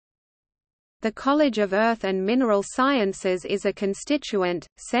The College of Earth and Mineral Sciences is a constituent,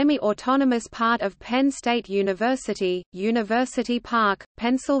 semi-autonomous part of Penn State University, University Park,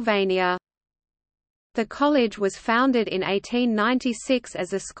 Pennsylvania. The college was founded in 1896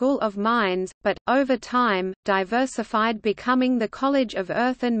 as a school of mines, but, over time, diversified, becoming the College of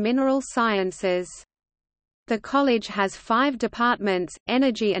Earth and Mineral Sciences. The college has 5 departments: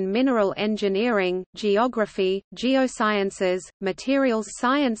 Energy and Mineral Engineering, Geography, Geosciences, Materials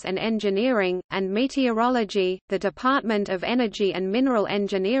Science and Engineering, and Meteorology. The Department of Energy and Mineral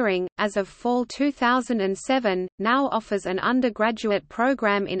Engineering, as of fall 2007, now offers an undergraduate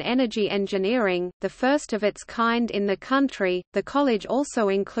program in energy engineering, the first of its kind in the country. The college also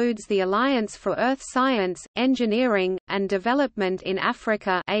includes the Alliance for Earth Science, Engineering, and Development in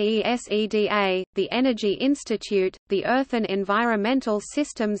Africa (AESEDA), the Energy Institute, the Earth and Environmental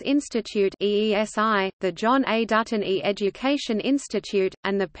Systems Institute (EESI), the John A. Dutton E-Education Institute,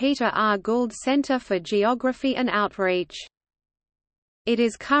 and the Peter R. Gould Center for Geography and Outreach. It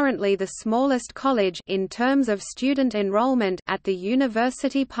is currently the smallest college in terms of student enrollment at the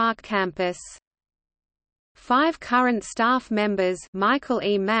University Park campus. 5 current staff members, Michael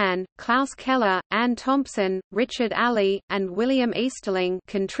E. Mann, Klaus Keller, Ann Thompson, Richard Alley, and William Easterling,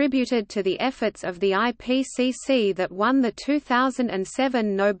 contributed to the efforts of the IPCC that won the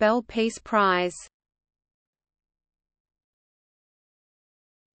 2007 Nobel Peace Prize.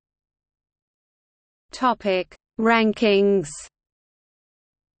 Topic: Rankings.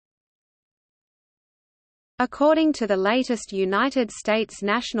 According to the latest United States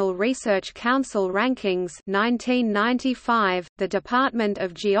National Research Council rankings 1995, the Department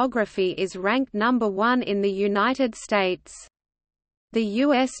of Geography is ranked number 1 in the United States. The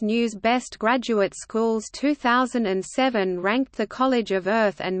U.S. News Best Graduate Schools 2007 ranked the College of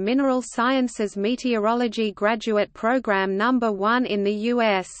Earth and Mineral Sciences Meteorology Graduate Program number 1 in the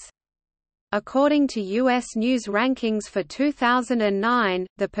U.S. According to U.S. News rankings for 2009,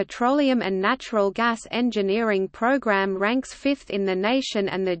 the Petroleum and Natural Gas Engineering program ranks 5th in the nation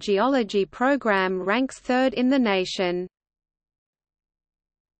and the Geology program ranks 3rd in the nation.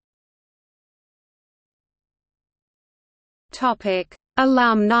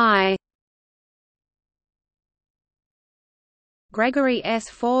 Alumni. Gregory S.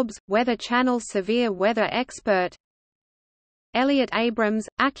 Forbes, Weather Channel severe weather expert. Elliott Abrams,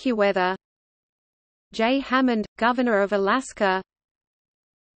 AccuWeather. J. Hammond, Governor of Alaska.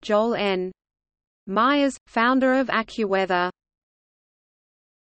 Joel N. Myers, founder of AccuWeather.